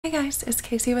Hey guys, it's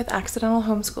Casey with Accidental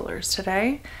Homeschoolers.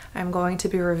 Today I'm going to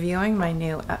be reviewing my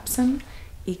new Epson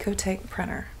Ecotank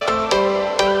Printer.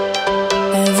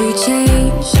 Every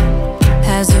change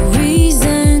has a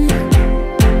reason,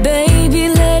 baby,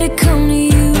 let it come to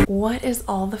you. What is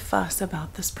all the fuss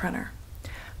about this printer?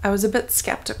 I was a bit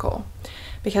skeptical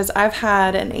because I've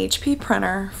had an HP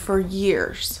printer for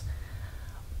years,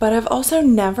 but I've also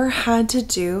never had to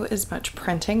do as much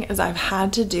printing as I've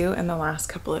had to do in the last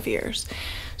couple of years.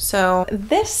 So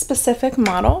this specific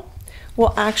model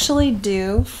will actually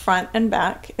do front and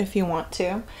back if you want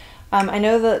to. I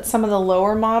know that some of the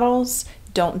lower models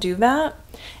don't do that,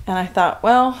 and I thought,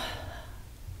 well,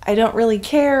 I don't really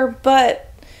care,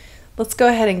 but let's go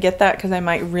ahead and get that because I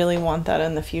might really want that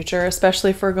in the future, especially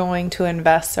if we're going to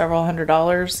invest several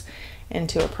 $100s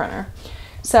into a printer.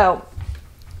 So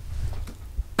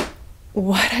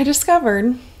what I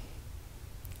discovered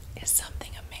is something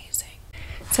amazing.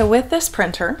 So with this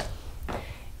printer,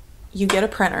 you get a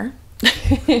printer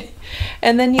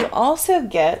and then you also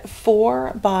get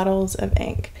 4 bottles of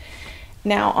ink.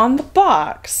 Now on the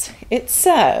box, it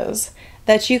says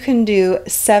that you can do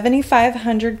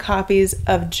 7,500 copies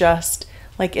of just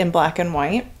like in black and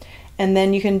white, and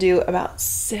then you can do about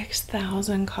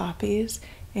 6,000 copies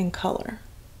in color.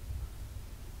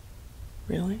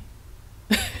 Really?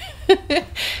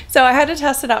 So I had to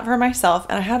test it out for myself,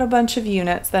 and I had a bunch of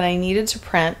units that I needed to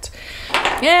print.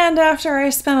 And after I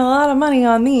spent a lot of money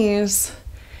on these,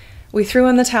 we threw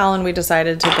in the towel and we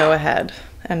decided to go ahead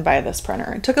and buy this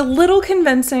printer. It took a little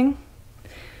convincing,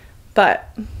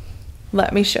 but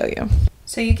let me show you.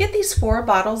 So you get these 4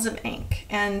 bottles of ink,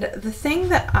 and the thing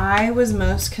that I was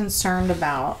most concerned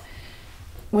about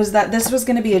was that this was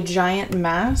going to be a giant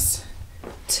mess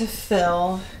to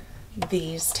fill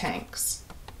these tanks.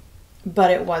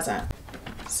 But it wasn't.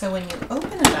 So when you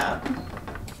open it up,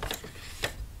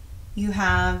 you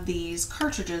have these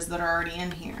cartridges that are already in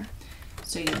here.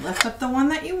 So you lift up the one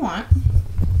that you want.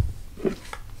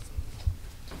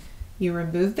 You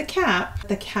remove the cap.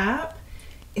 The cap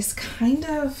is kind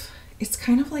of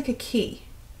like a key.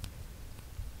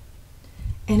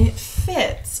 And it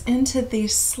fits into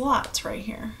these slots right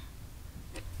here.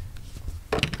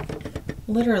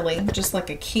 Literally just like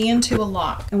a key into a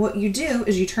lock. And what you do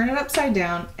is you turn it upside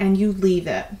down and you leave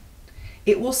it.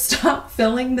 It will stop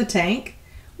filling the tank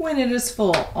when it is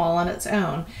full all on its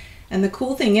own. And the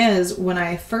cool thing is, when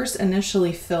I first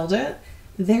initially filled it,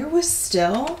 there was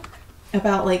still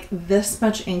about like this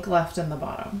much ink left in the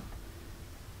bottom.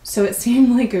 So it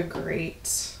seemed like a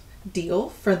great deal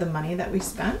for the money that we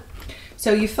spent.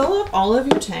 So you fill up all of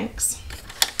your tanks,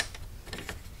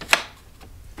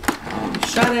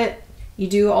 shut it, you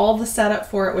do all the setup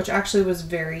for it, which actually was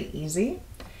very easy,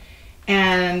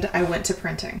 and I went to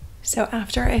printing. So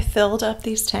after I filled up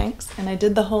these tanks and I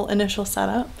did the whole initial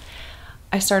setup,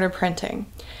 I started printing.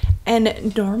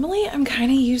 And normally I'm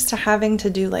kind of used to having to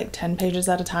do like 10 pages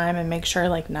at a time and make sure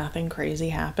like nothing crazy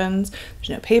happens. There's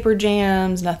no paper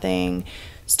jams, nothing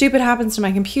stupid happens to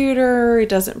my computer, it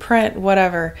doesn't print,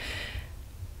 whatever.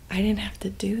 I didn't have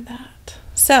to do that.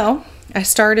 So I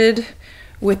started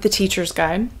with the teacher's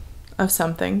guide of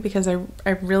something because I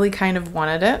really kind of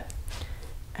wanted it,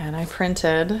 and I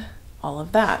printed all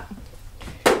of that.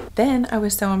 Then I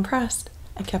was so impressed,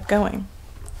 I kept going.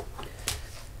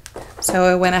 So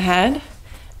I went ahead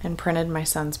and printed my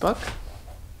son's book.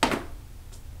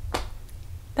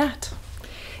 That.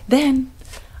 Then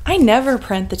I never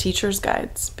print the teacher's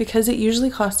guides because it usually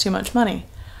costs too much money.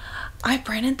 I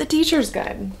printed the teacher's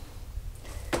guide.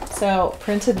 So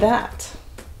printed that.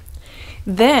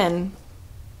 Then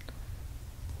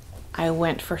I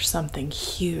went for something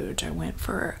huge. I went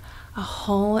for a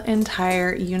whole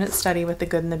entire unit study with the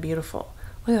good and the beautiful.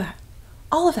 Look at that.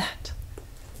 All of that.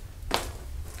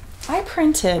 I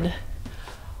printed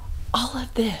all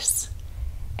of this.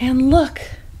 And look,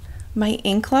 my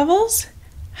ink levels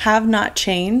have not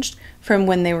changed from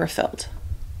when they were filled.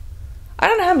 I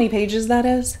don't know how many pages that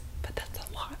is, but that's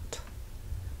a lot.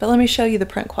 But let me show you the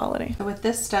print quality. With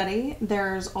this study,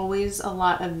 there's always a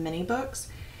lot of mini books.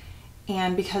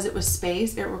 And because it was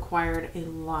spaced, it required a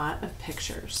lot of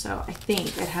pictures. So I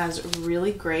think it has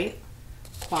really great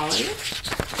quality.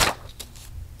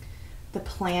 The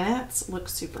planets look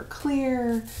super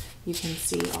clear. You can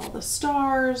see all the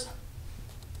stars.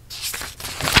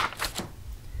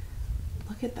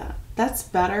 Look at that. That's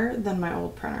better than my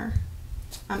old printer.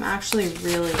 I'm actually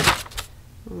really,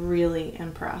 really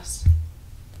impressed.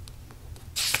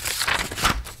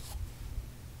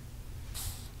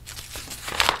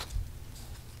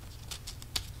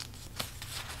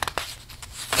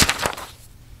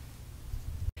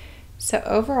 So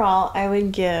overall, I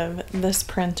would give this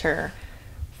printer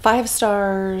 5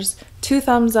 stars, 2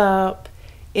 thumbs up.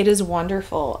 It is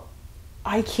wonderful.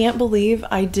 I can't believe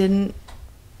I didn't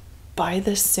buy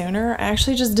this sooner. I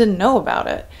actually just didn't know about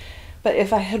it. But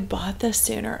if I had bought this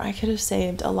sooner, I could have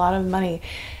saved a lot of money.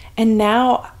 And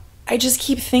now I just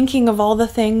keep thinking of all the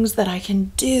things that I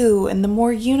can do, and the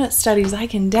more unit studies I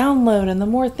can download, and the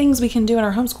more things we can do in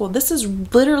our homeschool. This is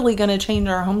literally going to change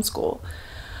our homeschool.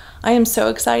 I am so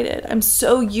excited. I'm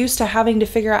so used to having to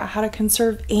figure out how to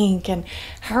conserve ink, and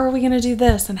how are we going to do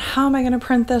this, and how am I going to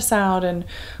print this out, and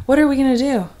what are we going to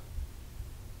do?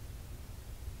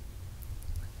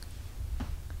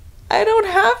 I don't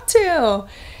have to.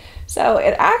 So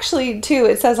it actually, too,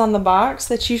 it says on the box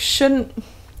that you shouldn't,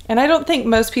 and I don't think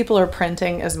most people are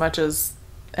printing as much as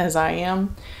I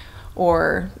am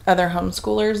or other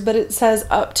homeschoolers, but it says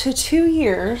up to 2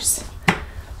 years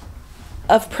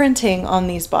of printing on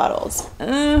these bottles.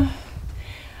 I'm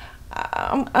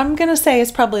going to say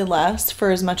it's probably less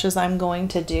for as much as I'm going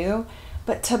to do,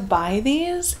 but to buy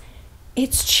these,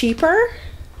 it's cheaper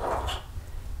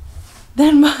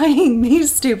than buying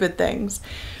these stupid things.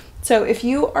 So if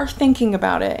you are thinking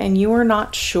about it and you are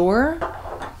not sure,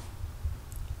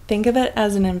 think of it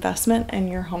as an investment in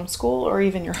your homeschool or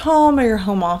even your home or your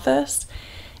home office,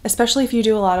 especially if you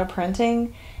do a lot of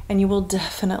printing, and you will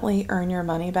definitely earn your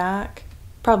money back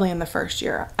probably in the first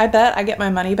year. I bet I get my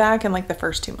money back in like the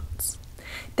first 2 months.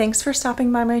 Thanks for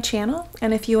stopping by my channel,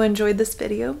 and if you enjoyed this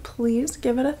video, please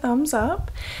give it a thumbs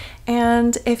up.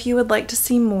 And if you would like to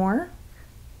see more,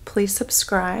 please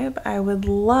subscribe. I would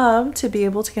love to be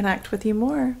able to connect with you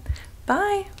more.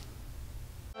 Bye.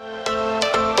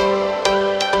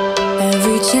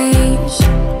 Every change